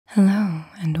Hello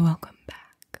and welcome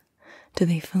back to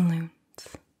the Falloons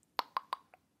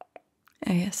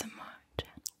ASMR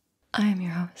channel. I am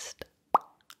your host,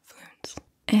 Falloons,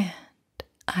 and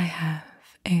I have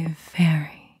a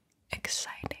very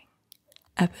exciting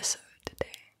episode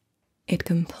today. It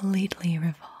completely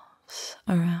revolves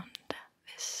around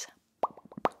this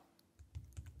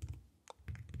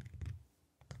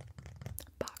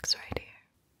box right here.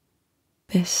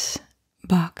 This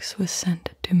box was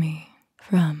sent to me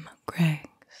from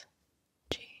Greg's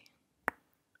G-R-E-G-S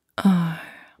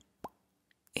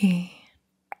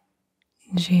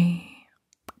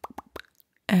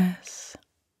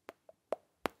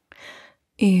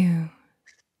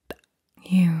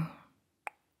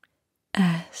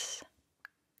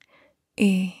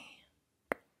U-S-E-D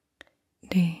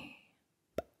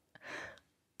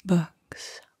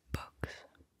books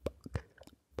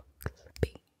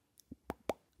B-O-O-K-S.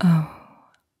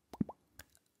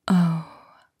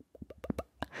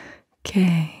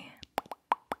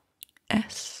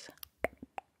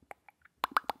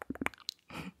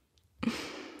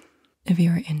 If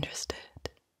you are interested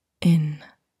in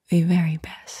the very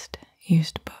best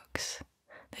used books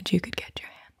that you could get your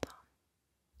hands on,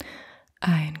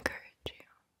 I encourage you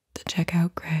to check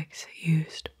out Greg's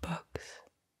Used Books.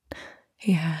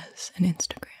 He has an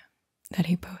Instagram that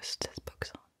he posts his books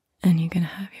on, and you can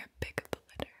have your pick of the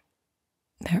litter.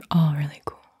 They're all really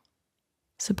cool.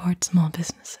 Support small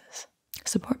businesses.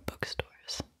 Support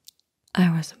bookstores.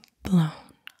 I was blown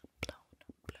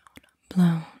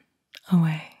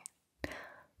away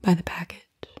by the package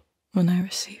when I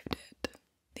received it.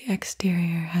 The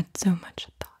exterior had so much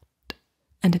thought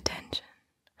and attention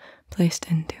placed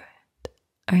into it.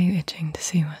 Are you itching to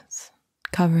see what's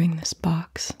covering this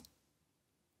box?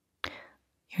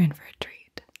 You're in for a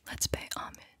treat. Let's pay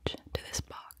homage to this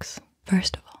box.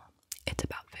 First of all, it's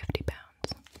about 50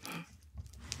 pounds.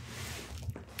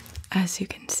 As you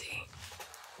can see.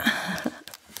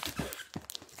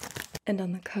 And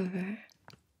on the cover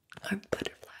are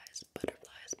butterflies.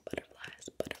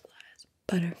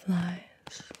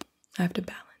 I have to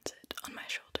balance it on my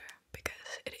shoulder because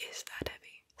it is that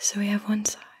heavy. So we have one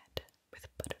side with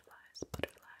butterflies.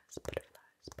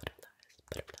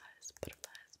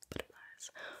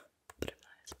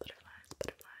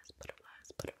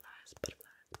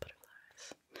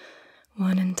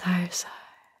 One entire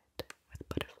side with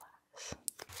butterflies.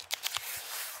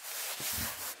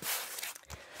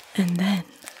 And then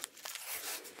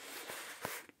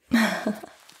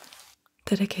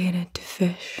dedicated to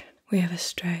fish, we have a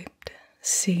striped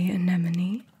sea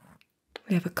anemone.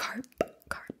 We have a carp.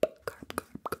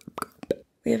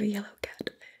 We have a yellow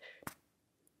catfish.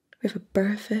 We have a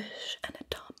burrfish and a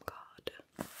tomcod.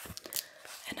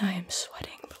 And I am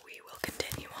sweating, but we will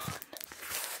continue on.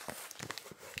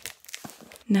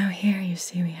 Now here you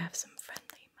see we have some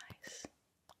friendly mice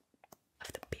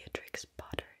of the Beatrix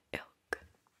Potter ilk.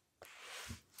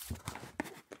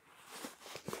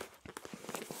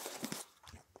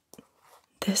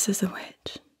 This is a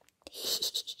witch.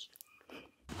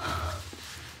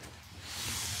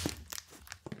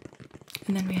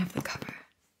 And then we have the cover.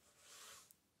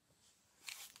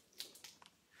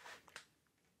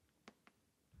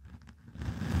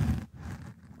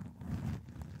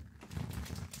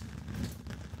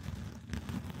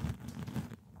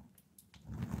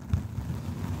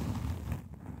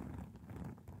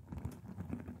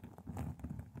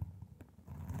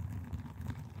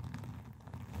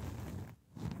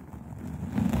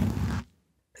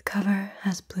 The cover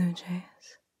has blue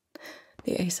jays,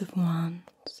 the Ace of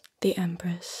Wands, the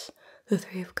Empress, the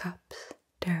Three of Cups,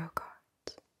 tarot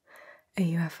cards, a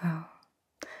UFO,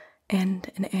 and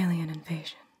an alien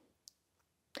invasion,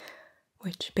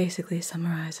 which basically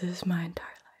summarizes my entire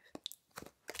life.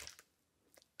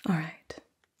 Alright,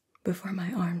 before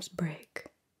my arms break,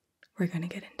 we're gonna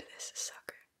get into this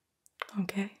sucker,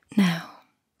 okay? Now,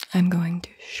 I'm going to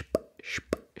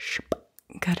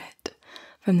cut it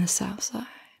from the south side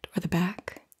or the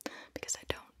back because I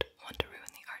don't want to ruin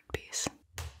the art piece.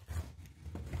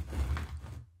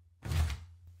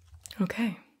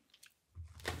 Okay.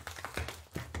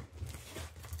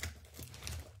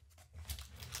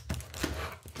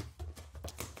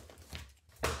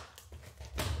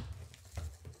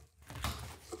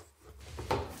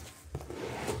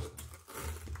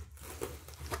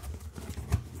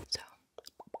 So,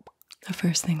 the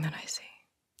first thing that I see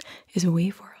is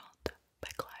Weave World by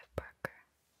Clive Barker.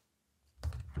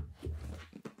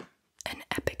 An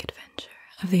epic adventure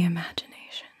of the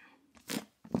imagination.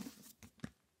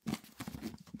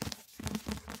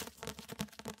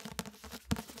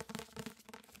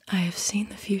 I have seen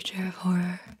the future of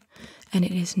horror, and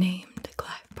it is named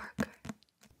Clive Barker.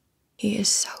 He is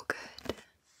so good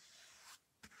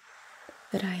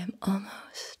that I am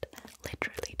almost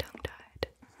literally tongue-tied.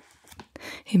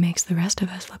 He makes the rest of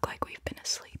us look like we've been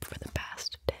asleep for the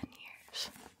past 10 years.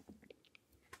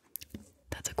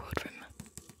 That's a quote from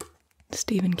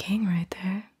Stephen King right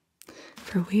there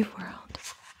for Weave World.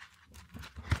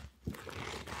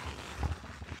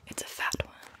 It's a fat one.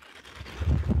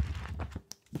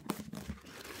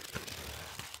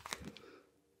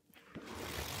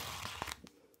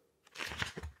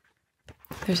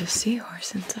 There's a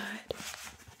seahorse inside.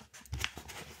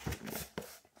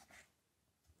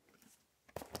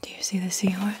 Do you see the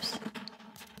seahorse?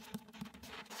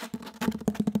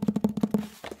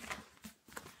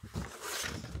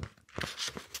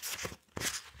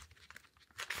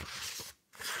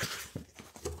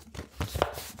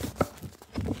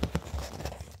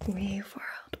 Weave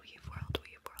world, weave world,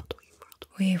 weave world, weave world,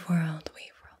 weave world,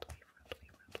 weave world, weave world,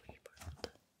 weave world, weave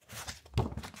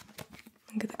world.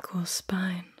 Look at the cool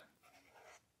spine.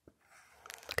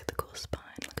 Look at the cool spine.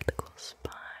 Look at the cool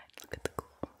spine. Look at the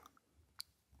cool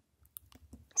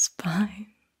spine.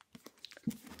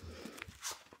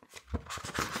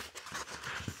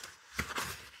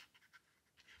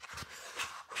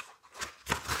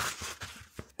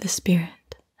 The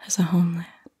spirit has a homeland,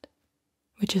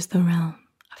 which is the realm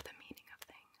of the meaning of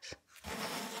things.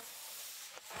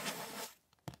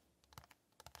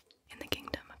 In the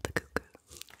kingdom of the cuckoo.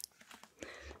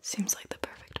 Seems like the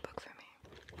perfect book for me.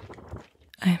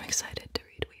 I am excited to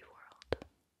read Weave World.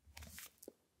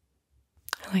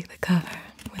 I like the cover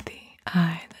with the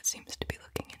eye that seems to be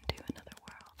looking into another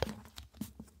world.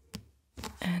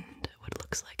 And what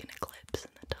looks like an eclipse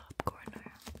in the top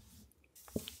corner.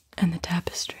 And the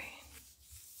tapestry.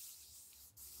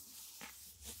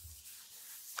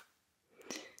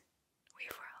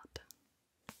 Weave World.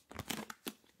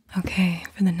 Okay,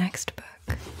 for the next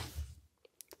book.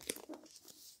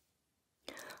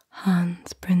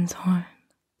 Hans Prinzhorn,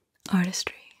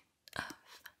 Artistry of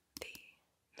the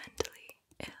Mentally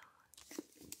Ill.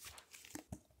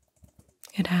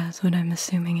 It has what I'm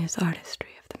assuming is Artistry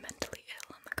of the Mentally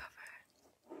Ill on the cover.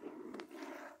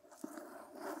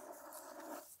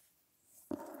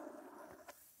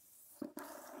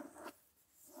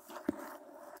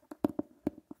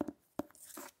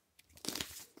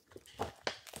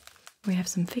 We have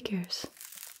some figures.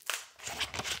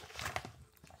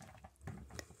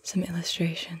 Some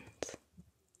illustrations.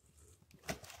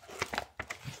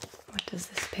 What does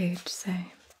this page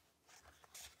say?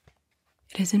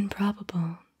 It is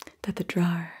improbable that the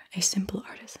drawer, a simple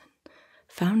artisan,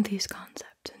 found these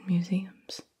concepts in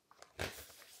museums.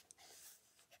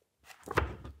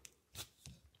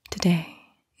 Today,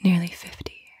 nearly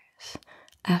 50 years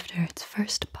after its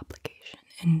first publication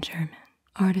in German,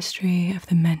 Artistry of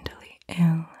the Mentally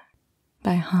Ill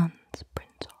by Hans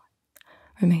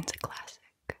Prinzhorn remains a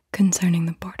classic concerning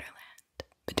the borderland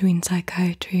between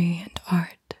psychiatry and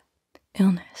art,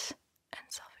 illness and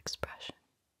self-expression.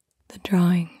 The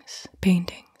drawings,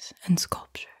 paintings, and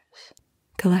sculptures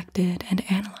collected and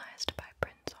analyzed by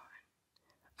Prinzhorn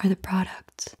are the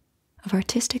products of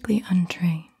artistically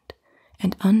untrained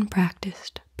and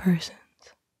unpracticed persons,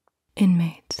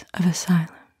 inmates of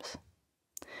asylums.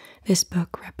 This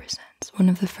book represents one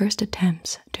of the first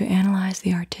attempts to analyze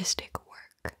the artistic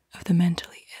work of the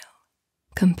mentally ill.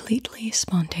 Completely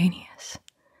spontaneous,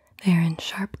 they are in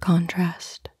sharp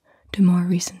contrast to more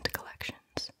recent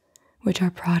collections, which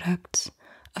are products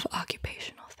of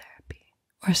occupational therapy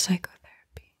or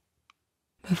psychotherapy.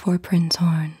 Before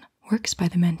Prinzhorn, works by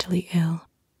the mentally ill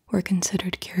were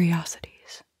considered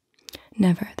curiosities,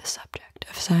 never the subject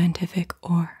of scientific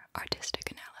or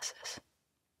artistic analysis.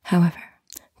 However,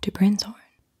 to Prinzhorn,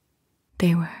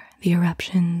 they were the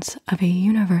eruptions of a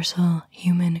universal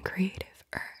human creative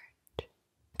urge,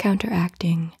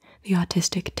 counteracting the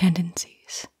autistic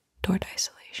tendencies toward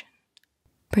isolation.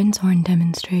 Prinzhorn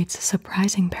demonstrates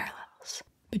surprising parallels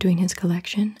between his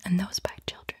collection and those by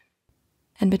children,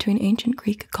 and between ancient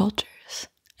Greek cultures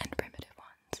and primitive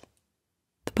ones.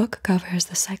 The book covers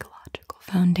the psychological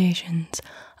foundations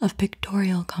of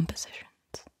pictorial compositions,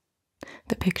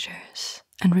 the pictures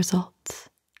and results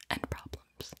and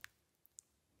problems.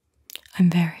 I'm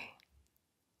very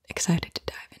excited to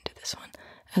dive into this one,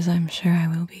 as I'm sure I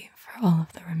will be for all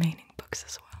of the remaining books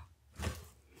as well.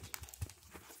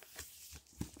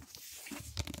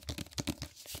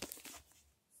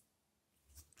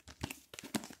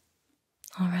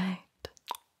 All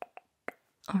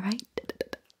right,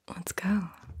 let's go.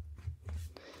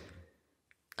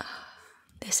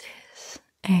 This is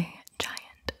a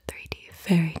giant 3D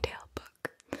fairy tale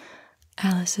book,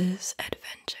 Alice's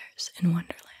Adventures in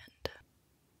Wonderland.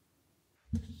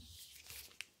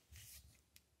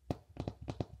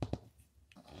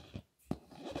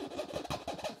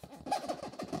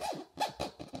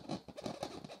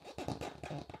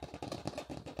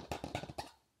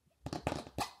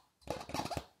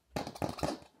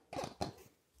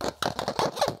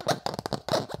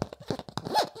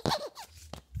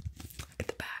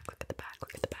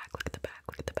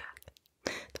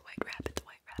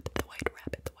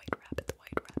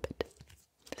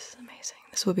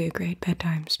 This will be a great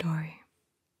bedtime story.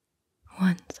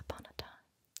 Once upon a time,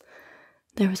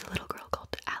 there was a little girl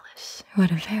called Alice who had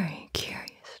a very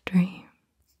curious dream.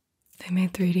 They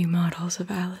made 3D models of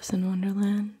Alice in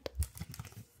Wonderland,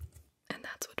 and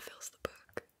that's what fills the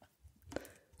book.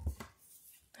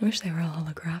 I wish they were all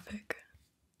holographic,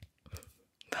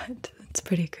 but it's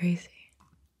pretty crazy.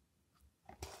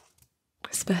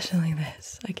 Especially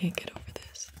this. I can't get over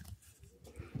this.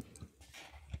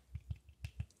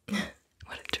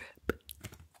 What a trip.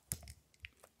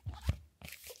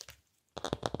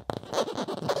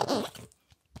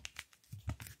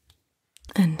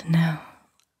 And now,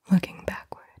 looking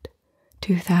backward,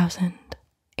 2000,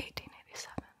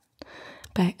 1887,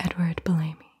 by Edward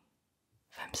Bellamy,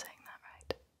 if I'm saying that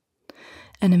right.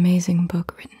 An amazing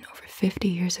book written over 50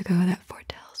 years ago that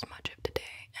foretells much of today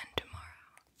and tomorrow.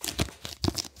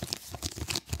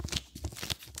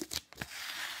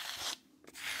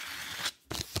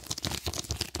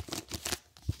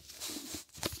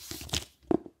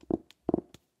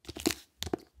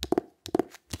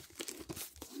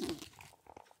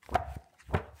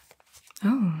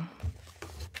 Oh.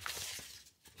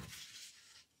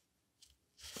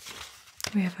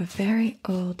 We have a very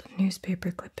old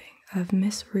newspaper clipping of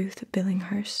Miss Ruth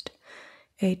Billinghurst,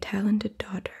 a talented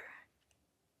daughter.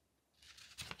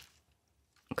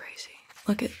 Crazy.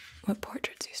 Look at what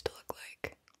portraits used to look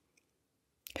like.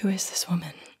 Who is this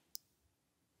woman?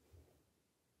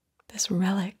 This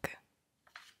relic.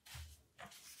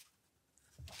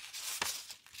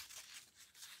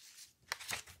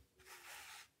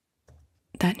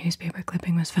 That newspaper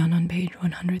clipping was found on page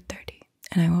 130,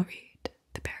 and I will read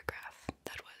the paragraph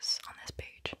that was on this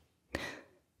page.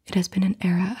 It has been an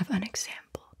era of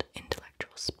unexampled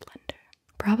intellectual splendor.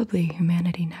 Probably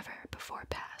humanity never before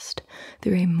passed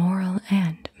through a moral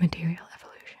and material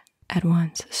evolution, at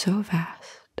once so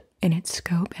vast in its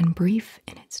scope and brief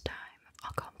in its time of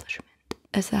accomplishment,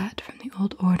 as that from the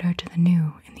old order to the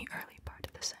new in the early part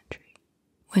of the century,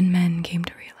 when men came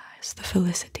to realize the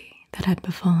felicity that had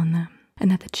befallen them, and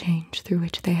that the change through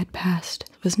which they had passed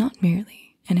was not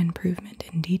merely an improvement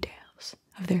in details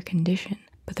of their condition,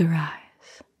 but the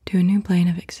rise to a new plane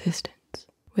of existence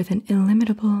with an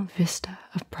illimitable vista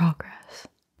of progress.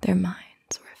 Their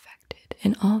minds were affected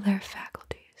in all their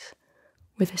faculties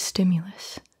with a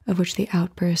stimulus of which the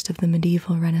outburst of the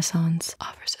medieval Renaissance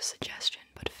offers a suggestion,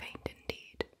 but faint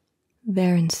indeed.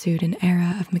 There ensued an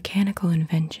era of mechanical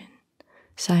invention,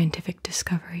 scientific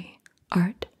discovery,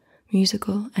 art,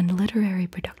 musical and literary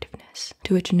productiveness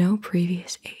to which no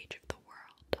previous age of the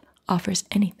world offers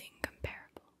anything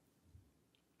comparable.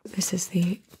 This is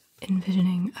the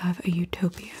envisioning of a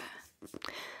utopia,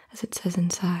 as it says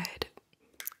inside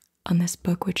on this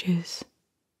book, which is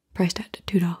priced at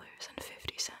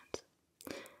 $2.50.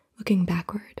 Looking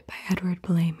Backward by Edward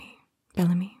Bellamy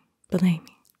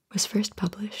was first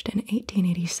published in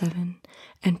 1887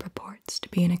 and purports to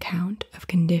be an account of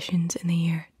conditions in the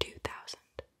year 2000.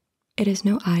 It is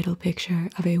no idle picture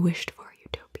of a wished-for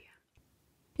utopia.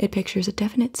 It pictures a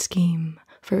definite scheme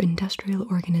for industrial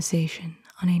organization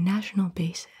on a national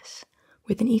basis,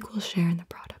 with an equal share in the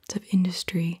products of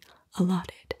industry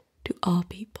allotted to all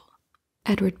people.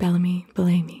 Edward Bellamy,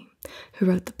 who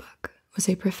wrote the book, was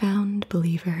a profound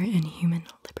believer in human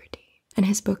liberty, and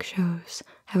his book shows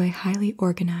how a highly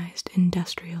organized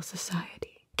industrial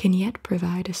society can yet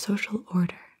provide a social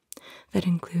order that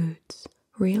includes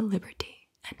real liberty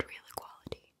and real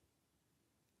equality.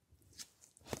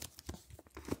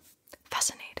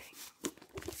 Fascinating.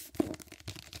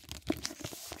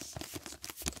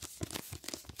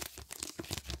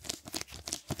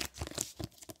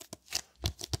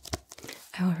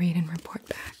 I will read and report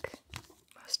back,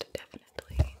 most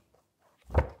definitely.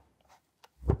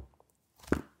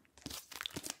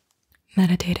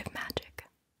 Meditative Magic,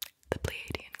 The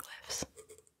Pleiadian Glyphs,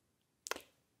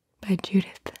 by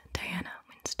Judith Diana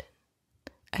Winston.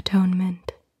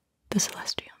 Atonement, The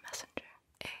Celestial Messenger,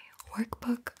 a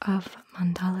workbook of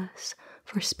mandalas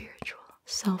for spiritual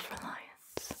self-reliance.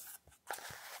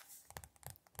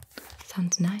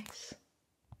 Sounds nice.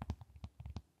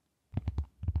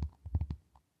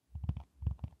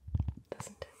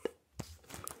 Doesn't it?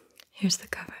 Here's the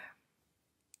cover.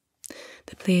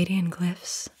 The Pleiadian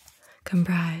Glyphs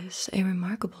comprise a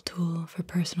remarkable tool for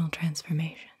personal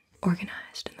transformation,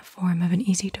 organized in the form of an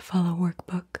easy-to-follow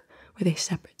workbook with a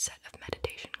separate set of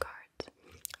meditation cards.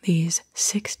 These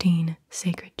 16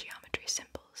 sacred geometry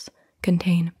symbols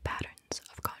contain patterns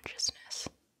of consciousness.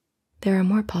 There are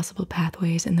more possible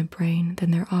pathways in the brain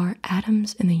than there are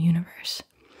atoms in the universe.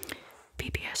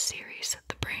 PBS series,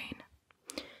 The Brain.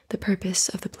 The purpose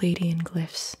of the Pleiadian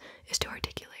Glyphs is to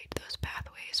articulate those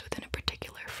pathways within a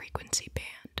particular frequency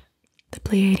band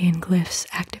Pleiadian glyphs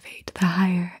activate the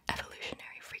higher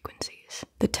evolutionary frequencies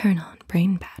that turn on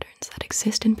brain patterns that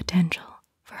exist in potential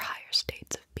for higher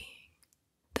states of being.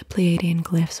 The Pleiadian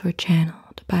glyphs were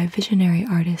channeled by visionary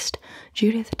artist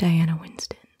Judith Diana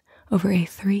Winston over a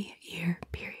 3-year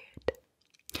period.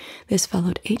 This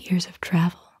followed 8 years of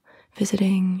travel,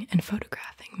 visiting and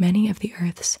photographing many of the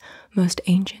Earth's most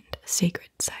ancient sacred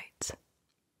sites.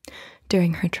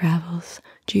 During her travels,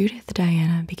 Judith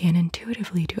Diana began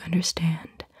intuitively to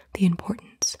understand the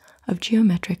importance of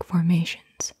geometric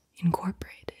formations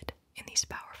incorporated in these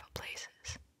powerful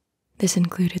places. This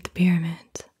included the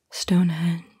pyramids,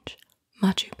 Stonehenge,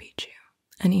 Machu Picchu,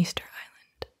 and Easter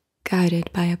Island.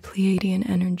 Guided by a Pleiadian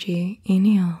energy,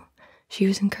 Enil, she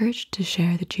was encouraged to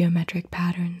share the geometric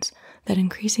patterns that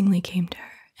increasingly came to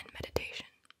her in meditation.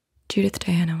 Judith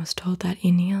Diana was told that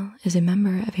Enil is a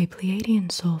member of a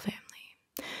Pleiadian soul family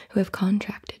who have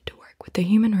contracted to work with the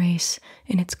human race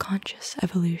in its conscious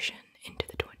evolution into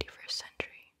the 21st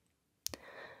century.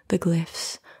 The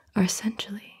glyphs are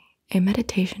essentially a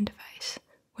meditation device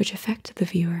which affect the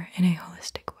viewer in a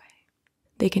holistic way.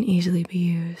 They can easily be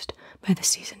used by the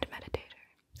seasoned meditator,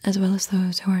 as well as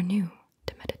those who are new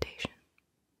to meditation.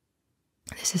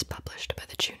 This is published by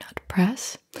the Chew Nut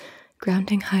Press,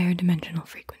 Grounding Higher Dimensional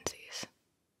Frequencies,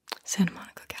 Santa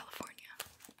Monica, California.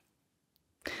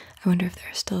 I wonder if there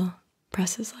are still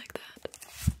presses like that.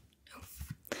 Oh,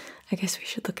 I guess we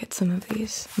should look at some of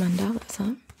these mandalas,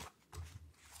 huh?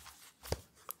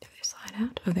 Do they slide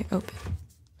out? Oh, they open.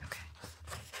 Okay.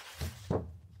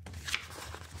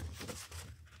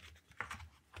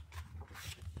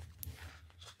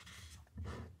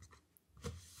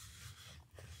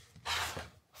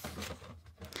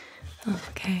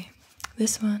 Okay,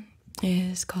 this one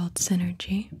is called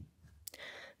Synergy,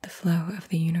 the flow of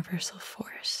the universal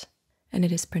force, and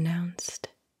it is pronounced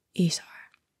Isar.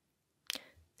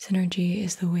 Synergy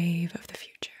is the wave of the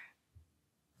future.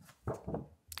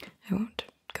 I won't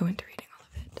go into reading all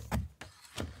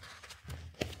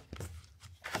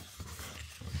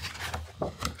of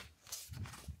it.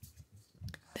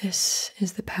 This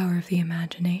is the power of the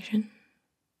imagination,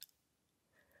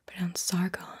 pronounced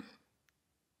Sargon.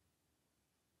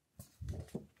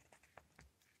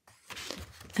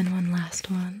 And one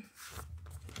last one.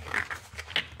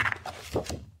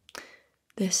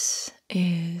 This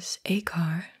is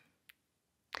Akar.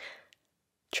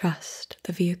 Trust,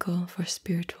 the vehicle for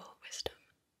spiritual wisdom.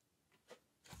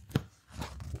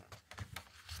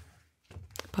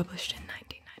 Published in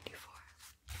 1994.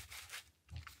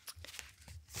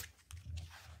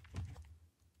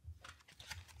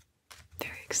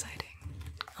 Very exciting.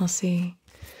 I'll see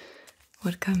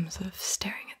what comes of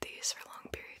staring at these for long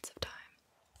periods of time.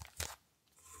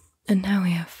 And now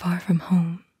we have Far From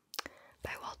Home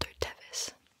by Walter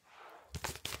Tevis.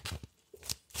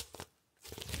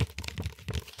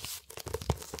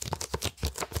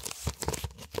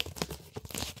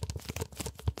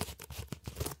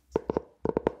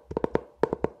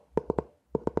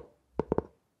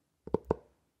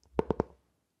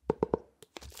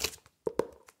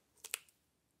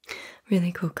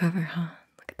 Really cool cover, huh?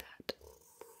 Look at that.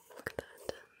 Look at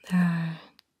that. There are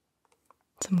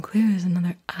some clues.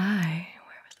 Another eye.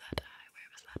 Where was that eye? Where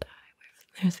was that eye?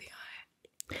 There's the eye.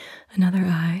 Another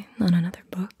eye on another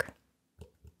book.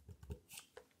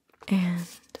 And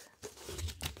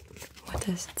what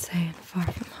does it say in Far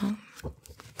From Home?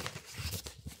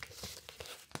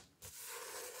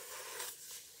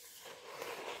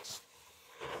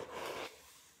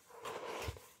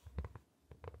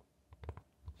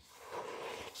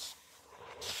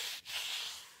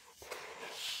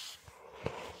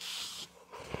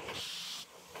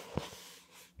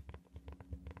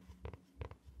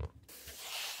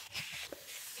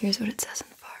 Here's what it says in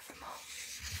Far From Home.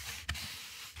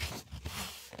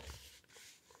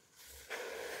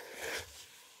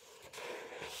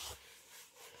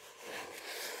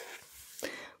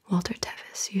 Walter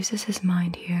Tevis uses his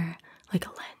mind here like a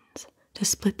lens to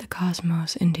split the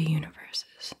cosmos into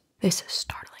universes. This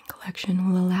startling collection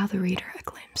will allow the reader a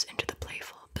glimpse into the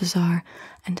playful, bizarre,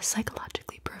 and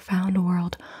psychologically profound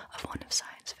world of one of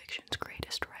science fiction's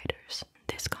greatest writers.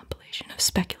 This compilation of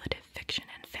speculative fiction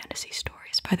and fantasy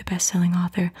stories by the best-selling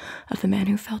author of The Man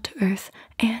Who Fell to Earth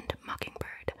and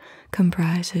Mockingbird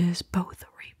comprises both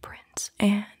reprints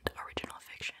and original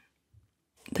fiction.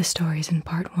 The stories in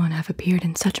Part 1 have appeared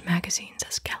in such magazines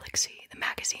as Galaxy, the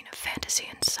magazine of fantasy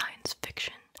and science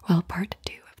fiction, while Part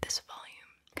 2 of this volume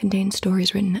contains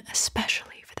stories written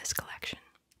especially for this collection.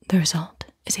 The result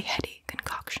is a heady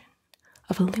concoction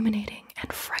of illuminating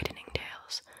and frightening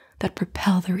tales that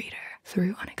propel the reader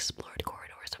through unexplored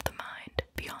corridors of the mind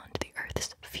beyond the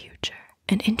Earth's future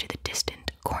and into the distant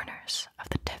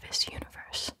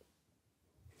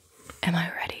Am I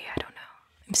ready? I don't know.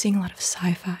 I'm seeing a lot of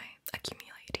sci-fi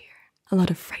accumulate here. A lot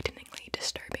of frighteningly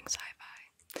disturbing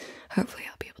sci-fi. Hopefully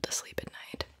I'll be able to sleep at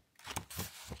night.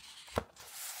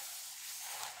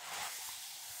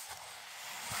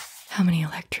 How many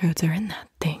electrodes are in that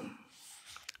thing?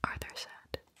 Arthur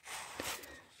said.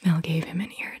 Mel gave him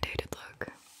an irritated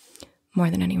look. More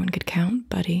than anyone could count,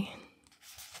 buddy.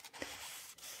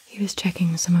 He was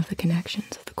checking some of the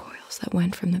connections of the coils that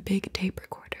went from the big tape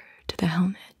recorder to the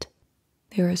helmet.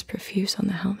 They were as profuse on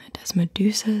the helmet as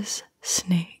Medusa's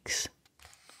snakes.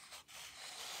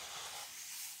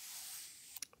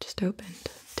 Just opened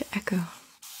to echo.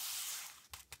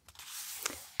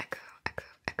 Echo, echo,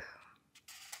 echo.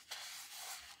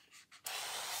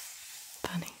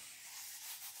 Funny.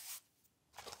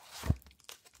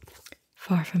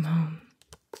 Far from home.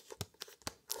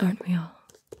 Aren't we all?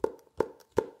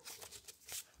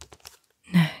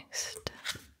 Next,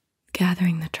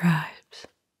 gathering the tribes.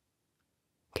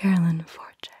 Carolyn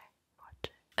Forte.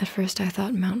 At first I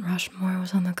thought Mount Rushmore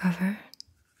was on the cover.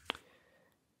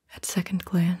 At second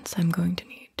glance, I'm going to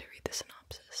need to read the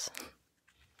synopsis.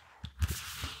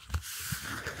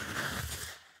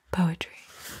 Poetry.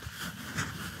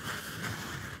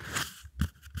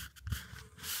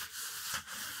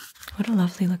 What a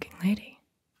lovely looking lady.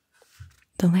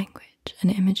 The language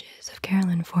and images of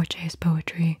Carolyn Forte's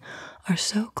poetry are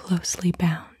so closely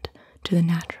bound to the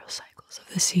natural cycles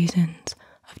of the seasons,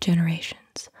 of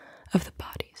generations, of the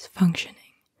body's functioning,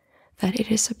 that it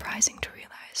is surprising to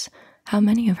realize how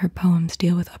many of her poems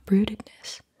deal with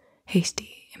uprootedness,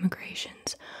 hasty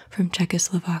immigrations from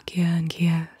Czechoslovakia and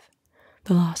Kiev,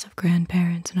 the loss of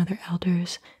grandparents and other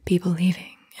elders, people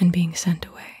leaving and being sent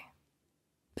away.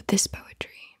 But this poetry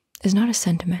is not a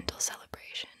sentimental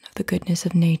celebration of the goodness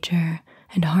of nature,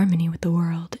 and harmony with the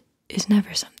world is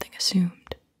never something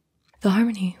assumed. The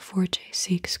harmony Forte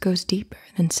seeks goes deeper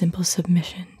than simple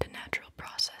submission to natural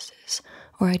processes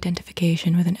or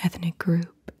identification with an ethnic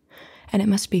group, and it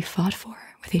must be fought for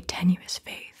with a tenuous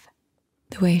faith.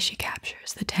 The way she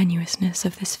captures the tenuousness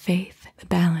of this faith, the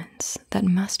balance that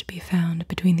must be found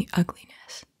between the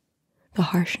ugliness, the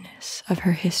harshness of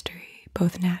her history,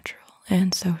 both natural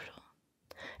and social,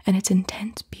 and its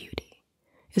intense beauty,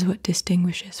 is what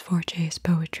distinguishes Forte's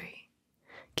poetry,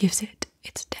 gives it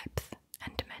its depth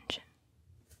and dimension.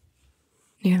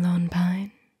 Near Lone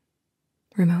Pine,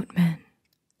 remote men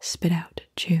spit out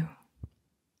chew.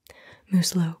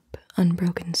 Moose lope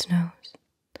unbroken snows,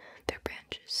 their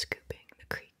branches scooping the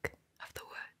creak of the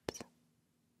woods.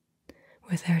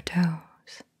 With their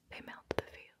toes, they melt the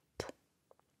fields.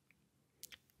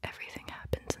 Everything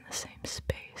happens in the same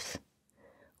space.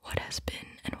 What has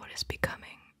been and what is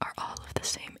becoming are all of the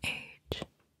same age.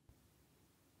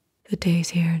 The days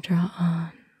here draw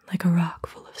on like a rock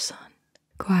full of sun,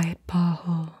 quiet paw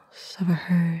holes of a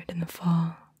herd in the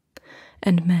fall,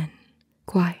 and men,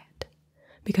 quiet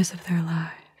because of their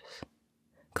lives,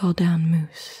 call down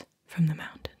moose from the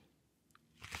mountain.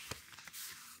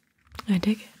 I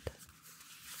dig it.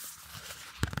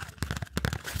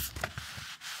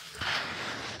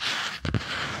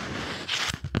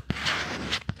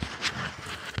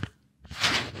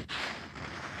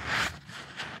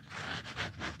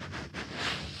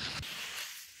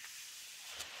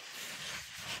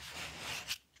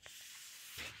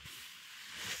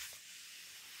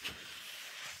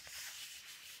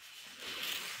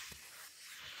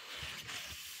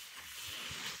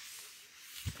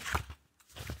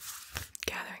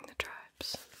 Gathering the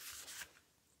tribes.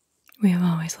 We have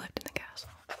always lived in the castle.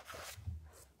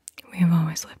 We have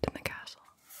always lived in the castle.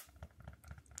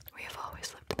 We have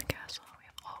always lived in the castle. We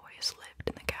have always lived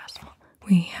in the castle.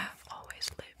 We have always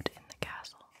lived in the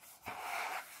castle.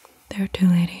 There are two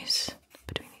ladies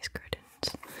between these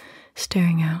curtains,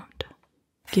 staring out,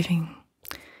 giving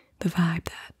the vibe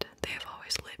that they have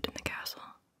always lived in the castle.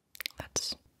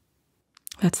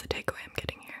 That's the takeaway I'm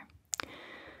getting here.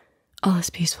 All is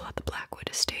peaceful at the Blackwood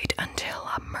estate until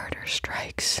a murder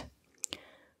strikes.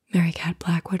 Mary Cat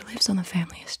Blackwood lives on the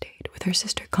family estate with her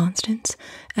sister Constance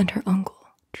and her uncle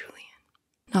Julian.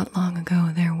 Not long ago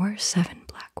there were 7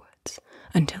 Blackwoods,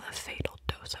 until a fatal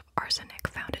dose of arsenic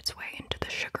found its way into the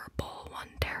sugar bowl one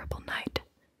terrible night.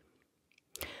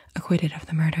 Acquitted of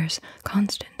the murders,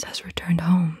 Constance has returned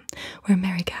home, where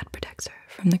Mary Cat protects her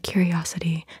from the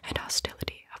curiosity and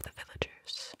hostility of the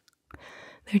villagers.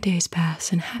 Their days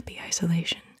pass in happy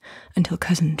isolation until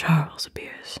Cousin Charles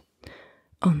appears.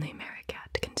 Only Mary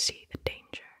Cat can see the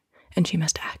danger, and she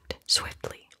must act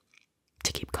swiftly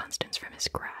to keep Constance from his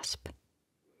grasp.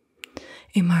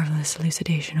 A marvelous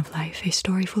elucidation of life, a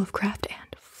story full of craft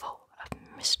and full of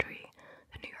mystery.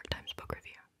 The New York Times Book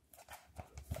Review.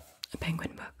 A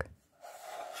Penguin book.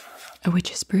 A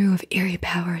witch's brew of eerie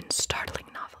power and startling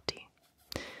novelty.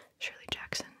 Shirley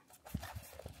Jackson.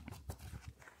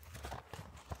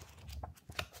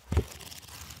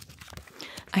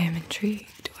 I am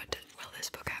intrigued. What will this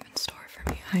book have in store for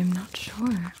me? I am not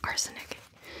sure. Arsenic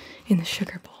in the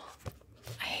sugar bowl.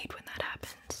 I hate when that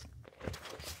happens.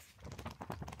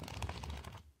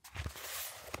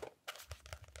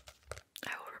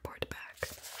 I will report back.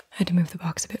 I had to move the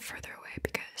box a bit further away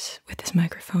because with this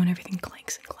microphone everything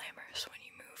clanks and clamours when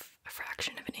you move a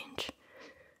fraction of an inch.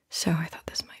 So I thought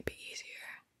this might be easier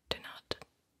to not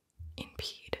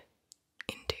impede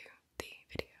into the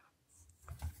video.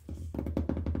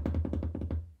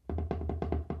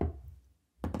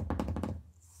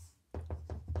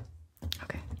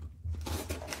 Okay.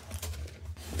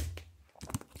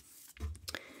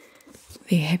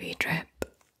 The Heavy Trip.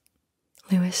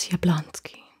 Louis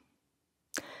Yablonsky.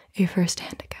 A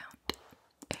first-hand account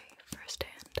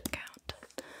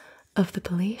of the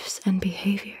beliefs and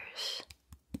behaviors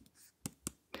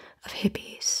of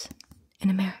hippies in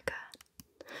America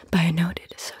by a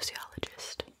noted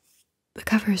sociologist. The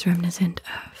cover is reminiscent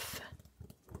of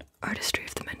artistry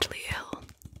of the mentally ill.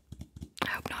 I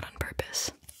hope not on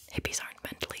purpose. Hippies aren't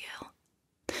mentally ill.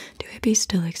 Do hippies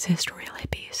still exist, real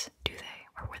hippies? Do they,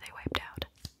 or were they wiped out?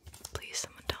 Please,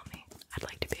 someone tell me. I'd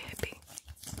like to be a hippie.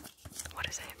 What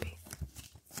is a hippie?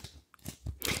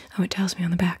 Oh, it tells me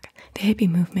on the back. The hippie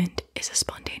movement is a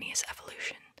spontaneous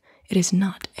evolution. It is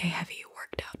not a heavy,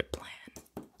 worked-out plan.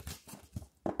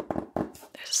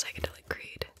 There's a psychedelic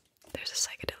creed. There's a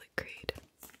psychedelic creed.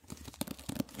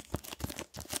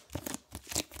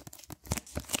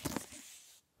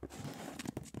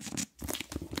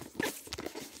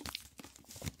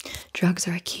 Drugs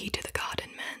are a key to the God in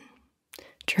men.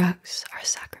 Drugs are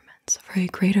sacraments for a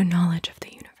greater knowledge of the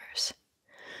universe.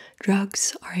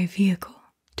 Drugs are a vehicle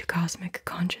to cosmic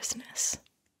consciousness.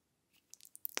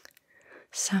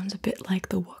 Sounds a bit like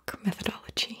the Wook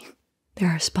methodology. There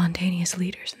are spontaneous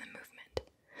leaders in the movement.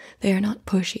 They are not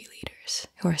pushy leaders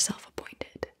who are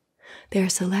self-appointed. They are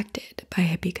selected by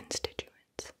hippie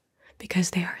constituents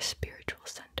because they are spiritual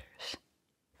centers.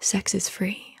 Sex is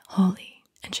free, holy,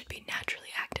 and should be naturally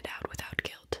acted out without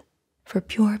guilt, for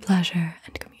pure pleasure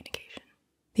and communication.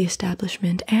 The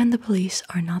establishment and the police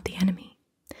are not the enemy.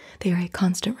 They are a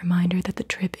constant reminder that the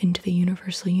trip into the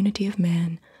universal unity of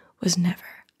man was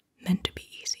never meant to be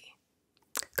easy.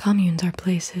 Communes are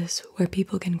places where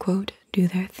people can, quote, do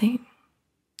their thing,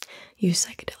 use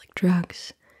psychedelic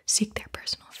drugs, seek their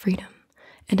personal freedom,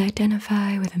 and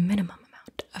identify with a minimum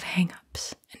amount of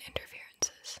hang-ups and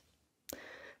interferences.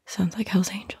 Sounds like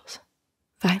Hell's Angels.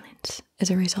 Violence is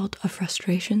a result of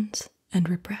frustrations and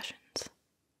repressions.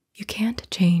 You can't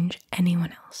change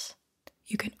anyone else.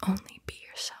 You can only be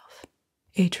yourself.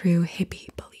 A true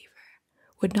hippie believer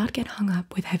would not get hung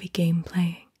up with heavy game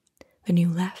playing, the new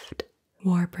left,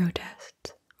 war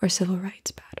protests, or civil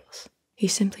rights battles. He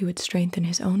simply would strengthen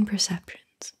his own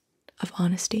perceptions of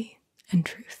honesty and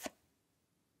truth.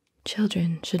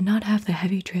 Children should not have the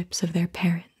heavy trips of their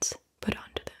parents put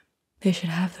onto them. They should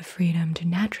have the freedom to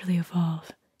naturally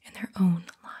evolve in their own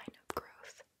line of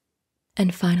growth.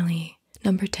 And finally,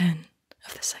 number 10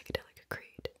 of the psychedelic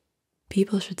creed.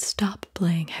 People should stop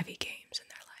playing heavy games in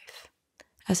their life,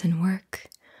 as in work,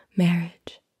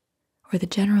 marriage, or the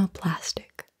general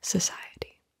plastic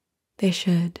society. They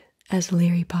should, as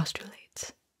Leary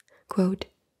postulates, quote,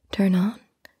 turn on,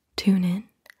 tune in,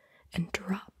 and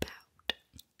drop out,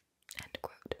 end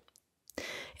quote.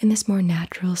 In this more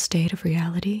natural state of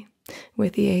reality,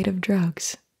 with the aid of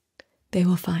drugs, they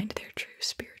will find their true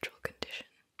spiritual condition.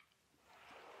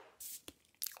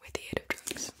 With the aid of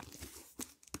drugs.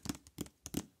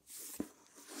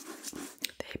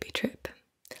 The hippie trip.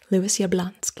 Louis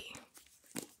Yablonsky.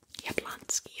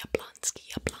 Yablonsky, Yablonsky,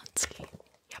 Yablonsky,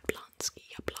 Yablonsky,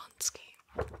 Yablonsky.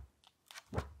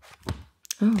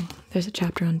 Oh, there's a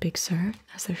chapter on Big Sur,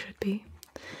 as there should be.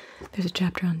 There's a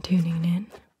chapter on tuning in.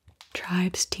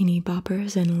 Tribes, teeny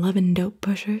boppers, and lovin' dope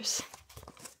pushers.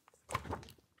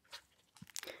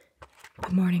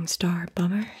 The Morning Star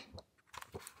Bummer.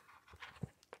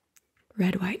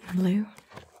 Red, white, and blue.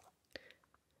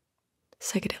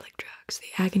 Psychedelic drugs,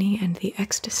 the agony and the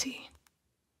ecstasy.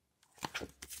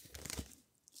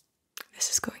 This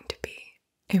is going to be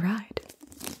a ride.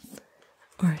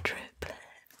 Or a trip.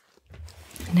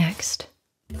 Next,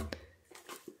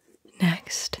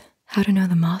 how to know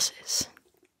the mosses.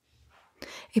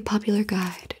 A popular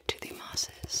guide to the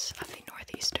mosses of the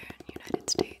northeastern United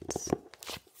States.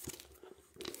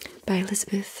 By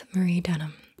Elizabeth Marie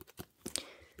Dunham.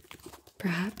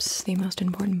 Perhaps the most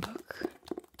important book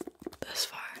thus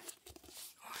far,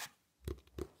 or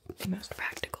the most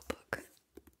practical book.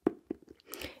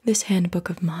 this handbook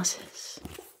of mosses,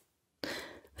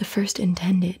 the first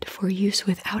intended for use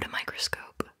without a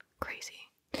microscope, crazy,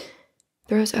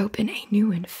 throws open a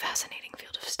new and fascinating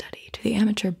field of study to the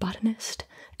amateur botanist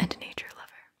and nature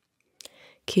lover.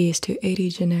 Keys to 80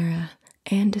 genera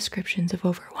and descriptions of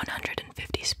over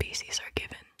 150 species are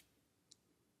given.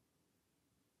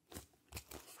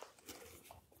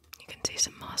 You can see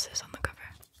some mosses on the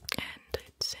cover, and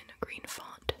it's in a green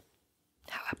font.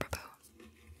 How apropos.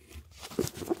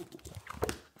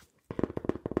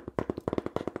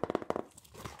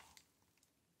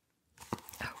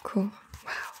 Oh, cool.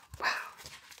 Wow.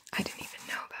 I didn't even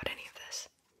know about any of this.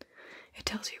 It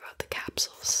tells you about the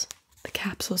capsules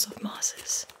of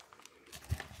mosses.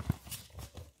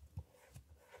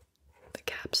 The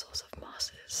capsules of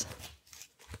mosses.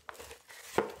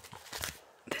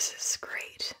 This is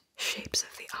great. Shapes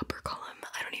of the upper column.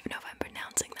 I don't even know if I'm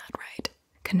pronouncing that right.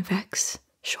 Convex,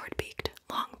 short-beaked,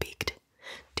 long-beaked.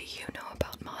 Do you know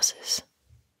about mosses?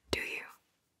 Do you?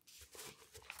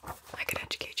 I could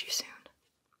educate you soon.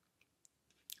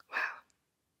 Wow.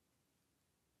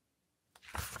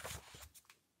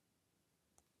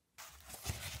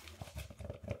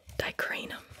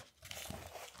 Dicranum.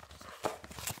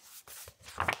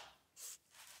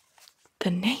 The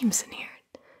names in here.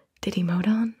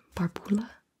 Didymodon, Barbula.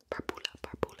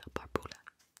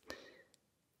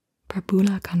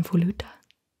 Barbula convoluta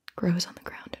grows on the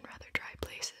ground in rather dry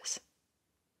places.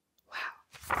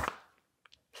 Wow.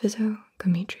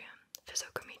 Physocometrium.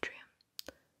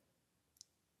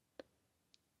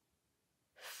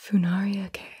 Funaria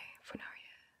K.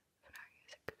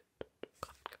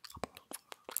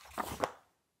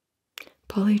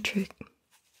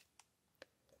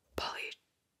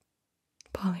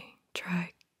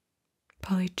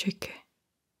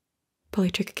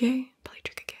 Polytrichicae.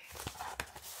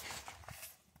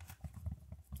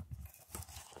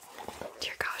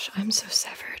 Dear gosh, I'm so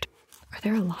severed. Are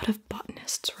there a lot of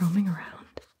botanists roaming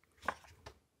around?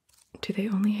 Do they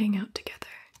only hang out together?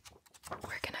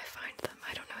 Where can I find them?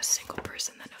 I don't know a single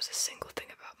person that knows a single thing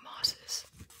about mosses.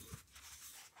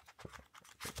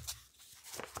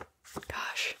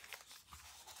 Gosh.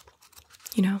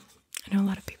 You know, I know a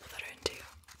lot of people that are into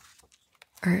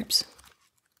herbs,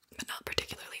 but not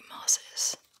particularly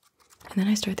mosses. And then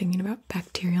I start thinking about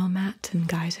bacterial mats and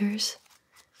geysers.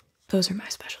 Those are my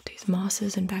specialties,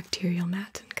 mosses and bacterial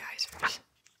mats and geysers.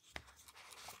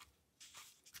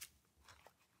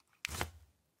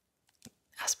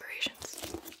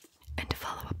 Aspirations. And to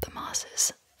follow up the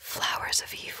mosses, Flowers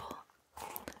of Evil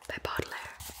by Baudelaire.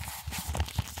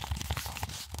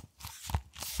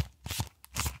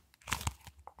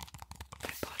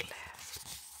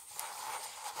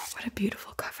 What a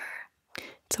beautiful cover.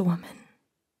 It's a woman,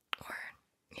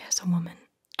 a woman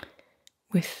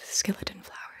with skeleton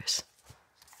flowers.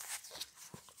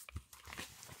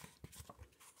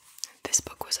 This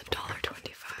book was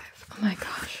 $1.25. Oh my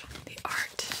gosh, the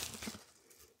art.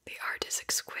 The art is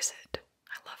exquisite.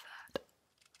 I love that.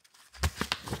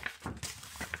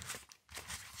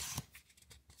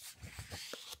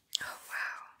 Oh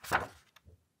wow.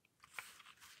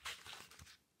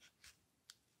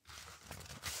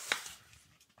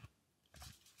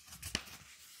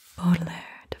 Baudelaire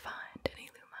defined and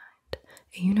illumined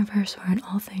a universe wherein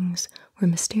all things were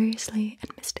mysteriously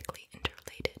and mystically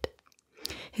interrelated.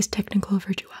 His technical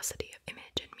virtuosity of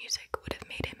image and music would have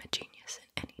made him a genius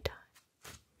in any time.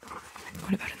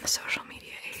 What about in the social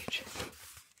media age?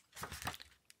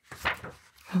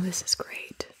 Oh, this is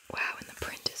great. Wow, and the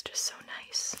print is just so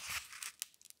nice.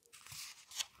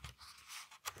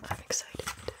 I'm excited.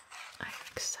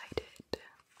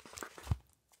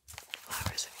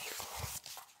 Flowers of Evil.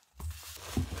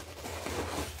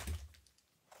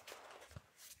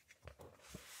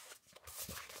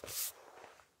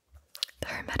 The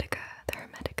Hermetica.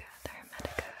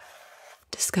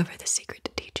 Discover the secret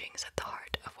teachings at the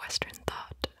heart of Western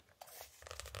thought.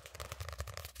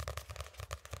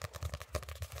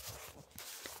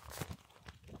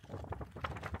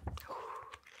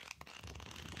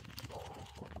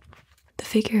 The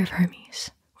figure of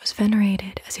Hermes was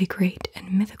venerated as a great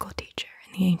and mythical teacher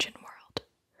in the ancient world,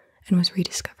 and was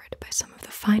rediscovered by some of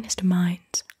the finest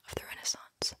minds of the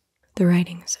Renaissance. The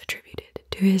writings attributed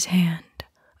to his hand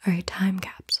are a time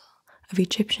capsule of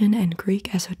Egyptian and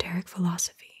Greek esoteric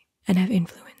philosophy, and have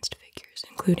influenced figures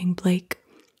including Blake,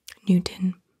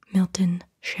 Newton, Milton,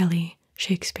 Shelley,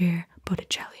 Shakespeare,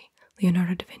 Botticelli,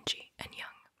 Leonardo da Vinci, and Young.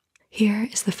 Here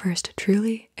is the first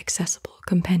truly accessible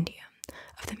compendium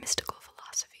of the mystical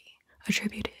philosophy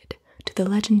attributed to the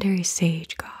legendary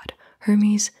sage god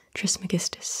Hermes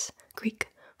Trismegistus, Greek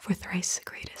for thrice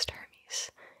greatest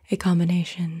Hermes, a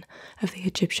combination of the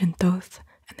Egyptian Thoth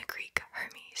and the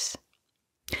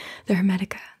The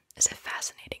Hermetica is a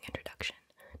fascinating introduction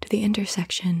to the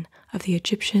intersection of the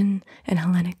Egyptian and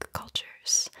Hellenic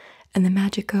cultures and the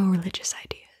magico-religious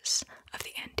ideas of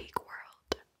the antique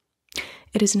world.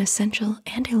 It is an essential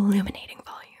and illuminating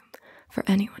volume for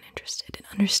anyone interested in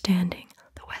understanding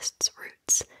the West's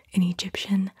roots in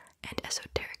Egyptian and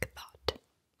esoteric thought.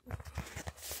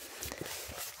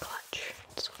 Clutch.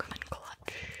 This will come in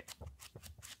clutch.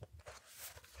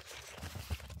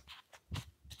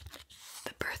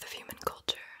 The birth of human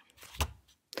culture.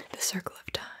 The circle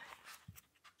of time.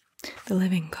 The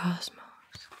living cosmos.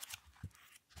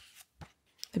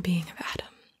 The being of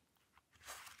Adam.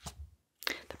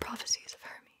 The prophecies of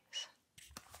Hermes.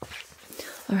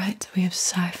 Alright, so we have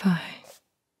sci-fi.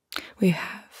 We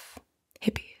have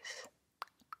hippies.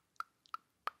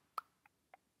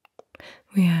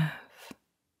 We have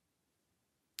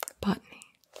botany.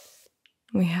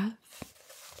 We have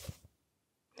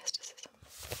mysticism.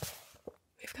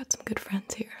 We've got some good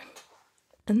friends here.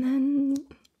 And then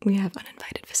we have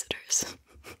uninvited visitors.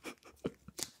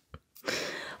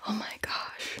 Oh my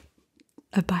gosh.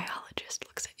 A biologist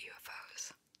looks at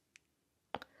UFOs.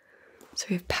 So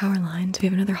we have power lines. We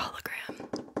have another hologram.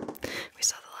 We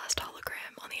saw the last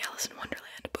hologram on the Alice in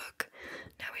Wonderland book.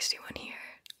 Now we see one here.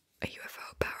 A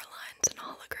UFO, power lines, and a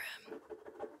hologram.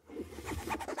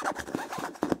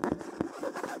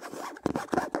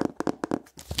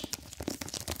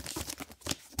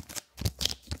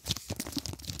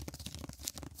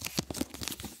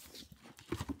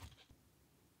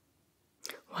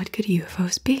 What could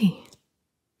UFOs be?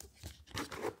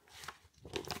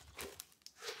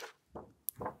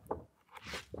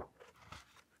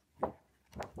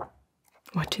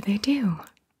 What do they do?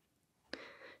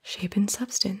 Shape and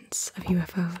substance of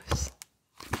UFOs.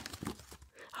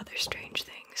 Other strange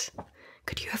things.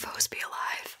 Could UFOs be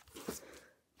alive?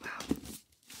 Wow.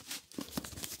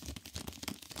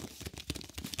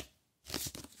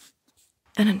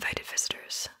 Uninvited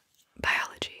visitors.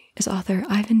 Biology is author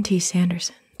Ivan T.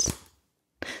 Sanderson's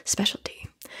specialty,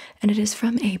 and it is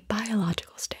from a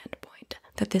biological standpoint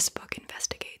that this book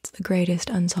investigates the greatest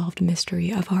unsolved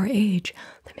mystery of our age,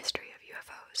 the mystery of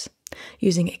UFOs.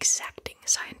 Using exacting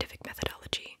scientific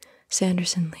methodology,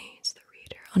 Sanderson leads the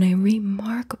reader on a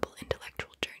remarkable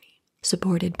intellectual journey.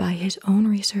 Supported by his own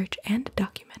research and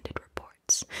documented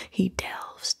reports, he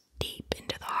delves deep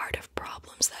into the heart of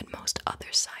problems that most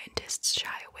other scientists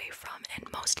shy away from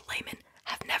and most laymen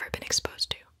have never been exposed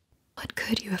to. What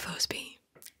could UFOs be?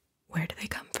 Where do they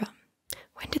come from?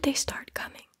 When did they start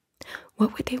coming?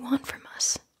 What would they want from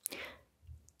us?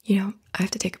 You know, I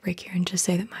have to take a break here and just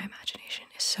say that my imagination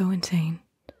is so insane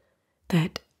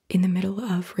that in the middle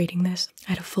of reading this,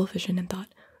 I had a full vision and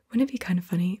thought, wouldn't it be kind of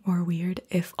funny or weird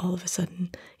if all of a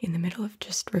sudden, in the middle of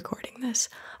just recording this,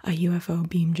 a UFO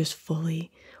beam just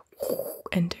fully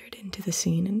entered into the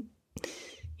scene and,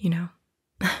 you know.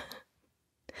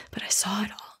 But I saw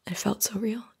it all. It felt so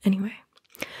real. Anyway,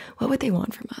 what would they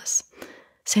want from us?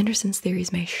 Sanderson's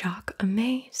theories may shock,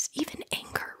 amaze, even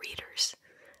anger readers,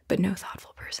 but no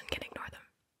thoughtful person can ignore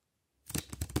them.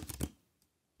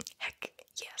 Heck,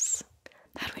 yes.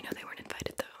 How do we know they weren't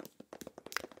invited, though?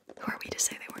 Who are we to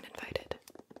say they weren't invited?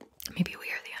 Maybe we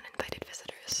are the uninvited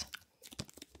visitors.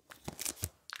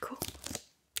 Cool.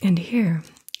 And here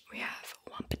we have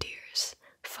Wampetiers,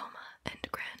 Foma, and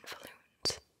Grand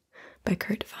Falloons by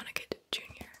Kurt Vonnegut,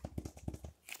 Jr.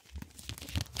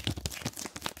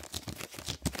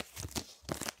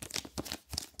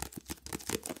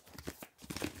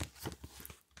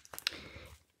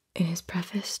 In his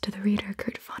preface to the reader,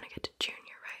 Kurt Vonnegut Jr.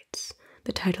 writes,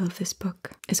 "The title of this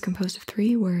book is composed of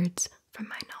 3 words from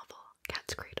my novel,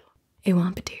 Cat's Cradle. A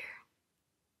wampetier,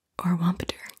 or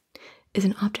wampeter, is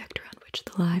an object around which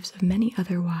the lives of many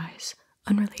otherwise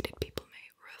unrelated people may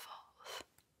revolve.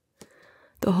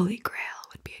 The Holy Grail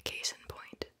would be a case in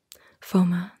point.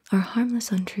 Foma are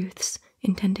harmless untruths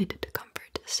intended to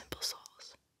comfort simple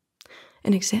souls.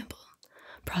 An example,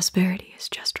 prosperity is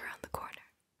just around the corner.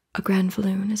 A grand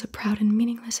falloon is a proud and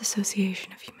meaningless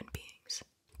association of human beings.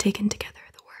 Taken together,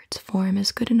 the words form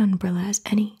as good an umbrella as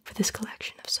any for this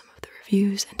collection of some of the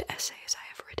reviews and essays I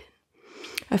have written,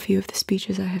 a few of the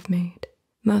speeches I have made.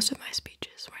 Most of my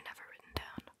speeches were never written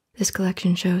down. This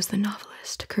collection shows the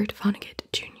novelist Kurt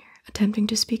Vonnegut Jr. attempting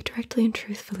to speak directly and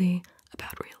truthfully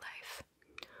about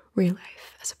real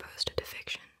life as opposed to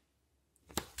fiction.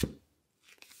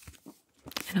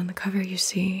 And on the cover you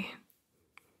see...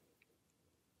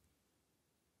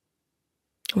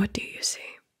 What do you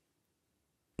see?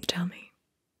 Tell me.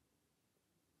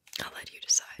 I'll let you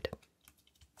decide.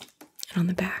 And on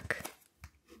the back,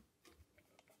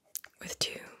 with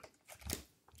 2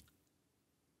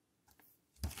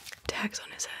 tags on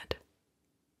his head,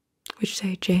 which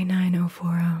say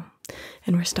J9040,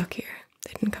 and we're stuck here.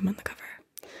 They didn't come on the cover.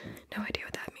 No idea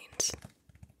what that means.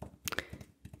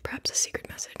 Perhaps a secret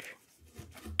message.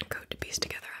 A code to piece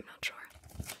together, I'm not sure.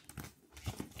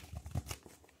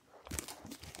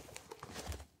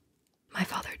 My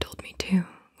father told me, too,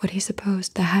 what he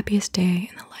supposed the happiest day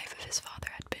in the life of his father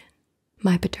had been.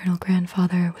 My paternal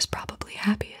grandfather was probably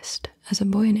happiest as a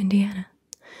boy in Indiana,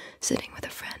 sitting with a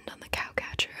friend on the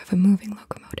cowcatcher of a moving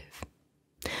locomotive.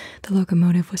 The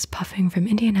locomotive was puffing from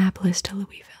Indianapolis to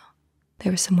Louisville.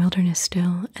 There was some wilderness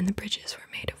still, and the bridges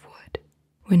were made of wood.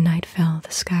 When night fell,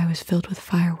 the sky was filled with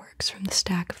fireworks from the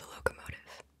stack of the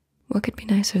locomotive. What could be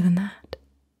nicer than that?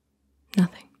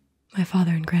 Nothing. My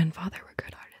father and grandfather were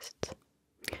good artists.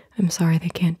 I'm sorry they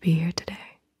can't be here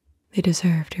today. They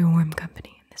deserved your warm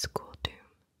company in this cool tomb.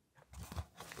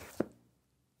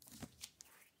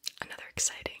 Another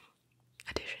exciting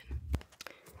addition.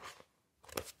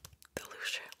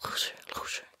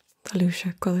 The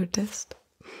Lucia color test.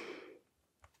 We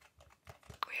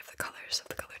have the colors of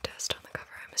the color test on the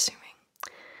cover, I'm assuming.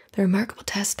 The remarkable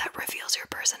test that reveals your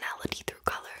personality through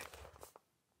color.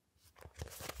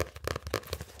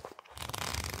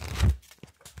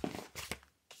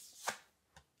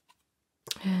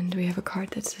 And we have a card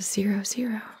that says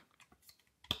 00.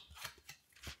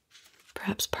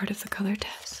 Perhaps part of the color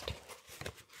test.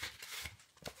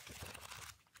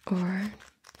 Or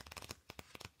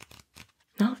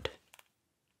not.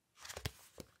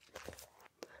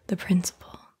 The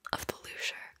principle of the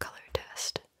Lucia color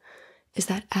test is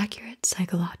that accurate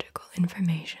psychological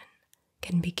information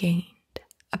can be gained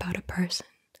about a person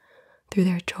through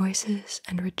their choices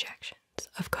and rejections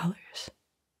of colors.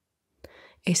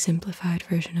 A simplified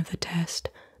version of the test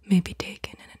may be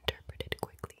taken and interpreted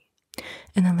quickly,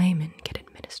 and the layman can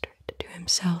administer it to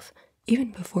himself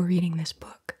even before reading this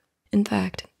book. In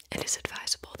fact, it is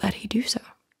advisable that he do so.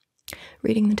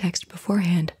 Reading the text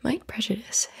beforehand might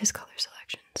prejudice his color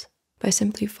selections. By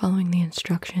simply following the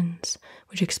instructions,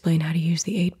 which explain how to use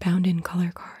the 8 bound-in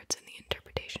color cards in the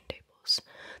interpretation tables,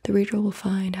 the reader will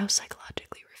find how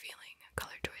psychologically revealing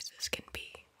color choices can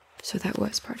be. So that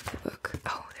was part of the book.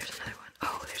 Oh, there's another one.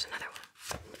 Oh, there's another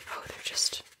one. Oh, they're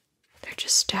just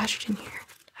stashed in here.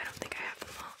 I don't think I have them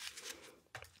all.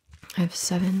 I have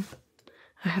 7.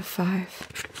 I have 5. I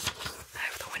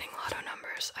have the winning lotto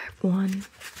numbers. I have 1.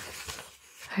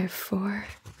 I have 4.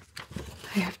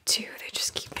 I have 2. They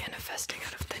just keep manifesting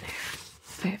out of thin air.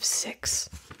 I have 6.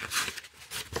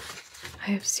 I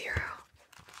have 0.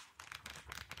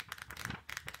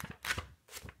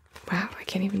 Wow, I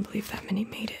can't even believe that many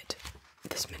made it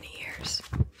this many years.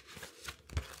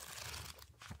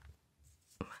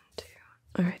 1, 2.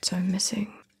 Alright, so I'm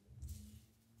missing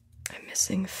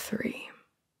 3.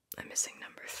 I'm missing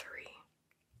number 3.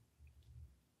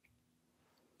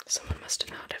 Someone must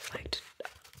not have liked it.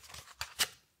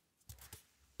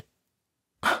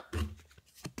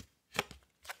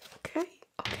 Okay.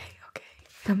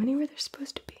 How many were there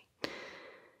supposed to be?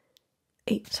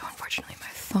 8. So unfortunately my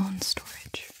phone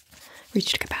storage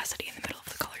reached capacity in the middle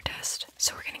of the color test.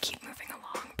 So we're gonna keep moving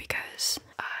along because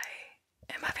I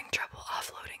am having trouble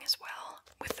offloading as well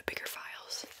with the bigger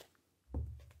files.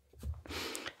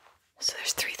 So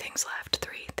there's 3 things left.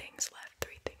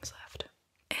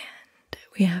 And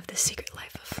we have The Secret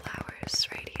Life of Flowers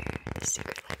right here. The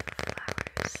Secret Life of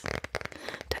Flowers.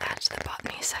 To add to the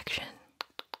botany section.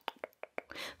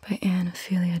 By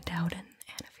Ophelia Dowden.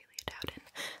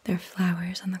 There are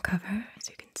flowers on the cover, as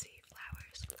you can see.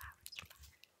 Flowers.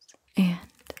 And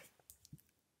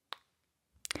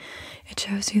it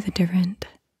shows you the different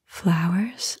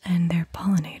flowers and their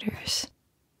pollinators,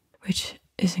 which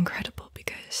is incredible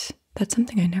because that's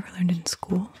something I never learned in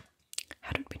school.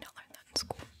 How did we not learn that in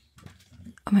school?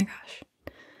 Oh my gosh.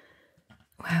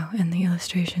 Wow, and the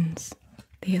illustrations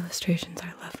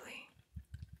are lovely.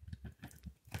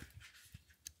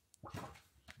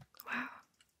 Wow.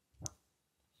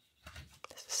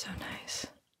 This is so nice.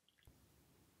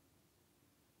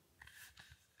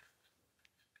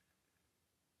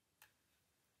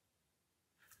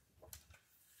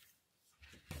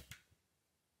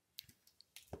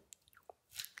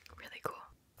 Really cool.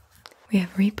 We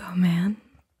have Repo Man,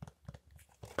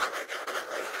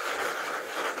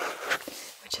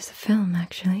 which is a film,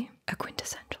 actually, a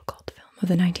quintessential cult film of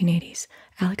the 1980s.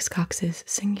 Alex Cox's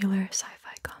singular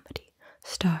sci-fi comedy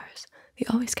stars the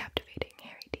always captivating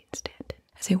Harry Dean Stanton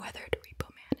as a weathered repo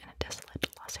man in a desolate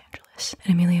Los Angeles,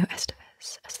 and Emilio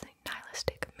Estevez as the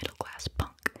nihilistic middle-class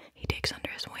punk he takes under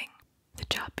his wing. The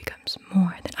job becomes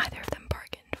more than either of them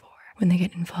bargained for when they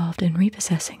get involved in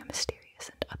repossessing a mysterious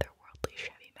and otherworldly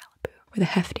Chevy Malibu with a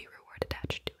hefty reward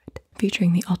attached to it.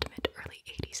 Featuring the ultimate early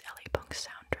 80s LA punk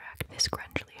soundtrack, this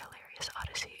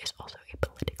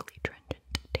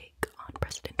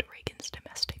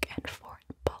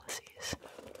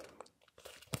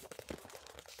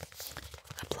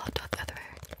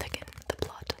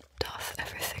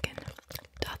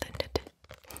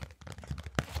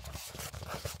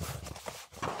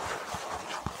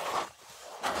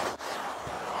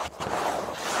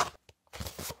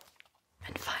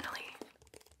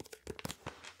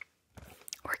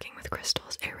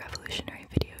crystals, a revolutionary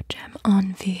video gem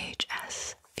on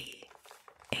VHS.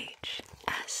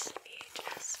 VHS.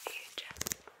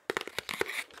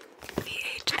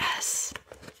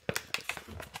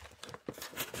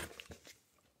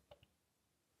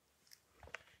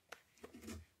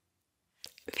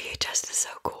 VHS is so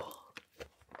cool.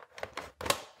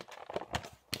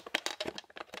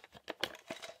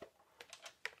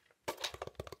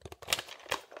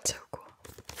 So cool.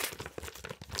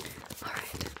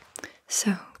 Alright.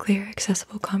 So, clear,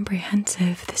 accessible,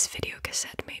 comprehensive. This video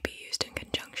cassette may be used in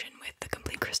conjunction with the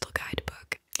Complete Crystal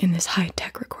Guidebook. In this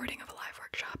high-tech recording of a live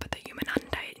workshop at the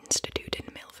Humananda Institute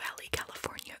in Mill Valley,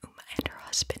 California, Uma and her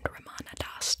husband Ramana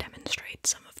Das demonstrate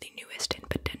some of the newest in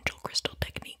potential crystal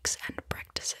techniques and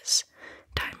practices.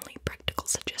 Timely, practical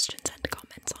suggestions and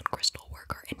comments on crystal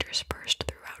work are interspersed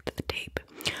throughout the tape.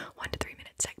 1 to 3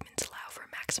 minute segments allow for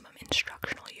maximum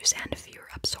instructional use and fewer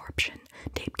absorption.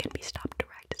 Tape can be stopped to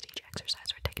practice each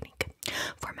exercise or technique.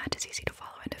 Format is easy to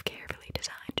follow and is carefully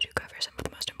designed to cover some of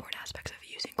the most important aspects of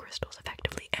using crystals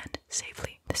effectively and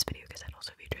safely. This video cassette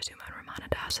also features Uma and Ramana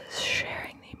Das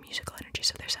sharing the musical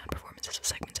energies of their sound performances of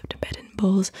segments of Tibetan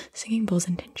bowls, singing bowls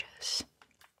and tinjas.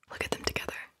 Look at them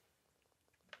together.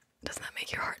 Doesn't that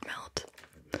make your heart melt?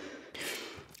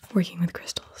 Working with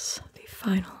crystals, the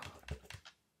final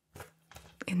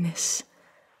in this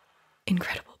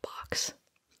incredible box.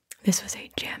 This was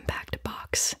a jam-packed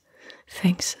box.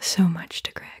 Thanks so much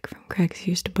to Greg from Greg's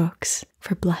Used Books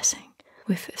for blessing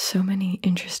with so many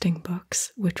interesting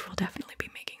books, which will definitely be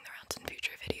making the rounds in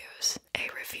future videos. A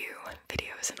review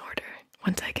video is in order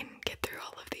once I can get through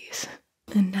all of these.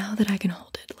 And now that I can hold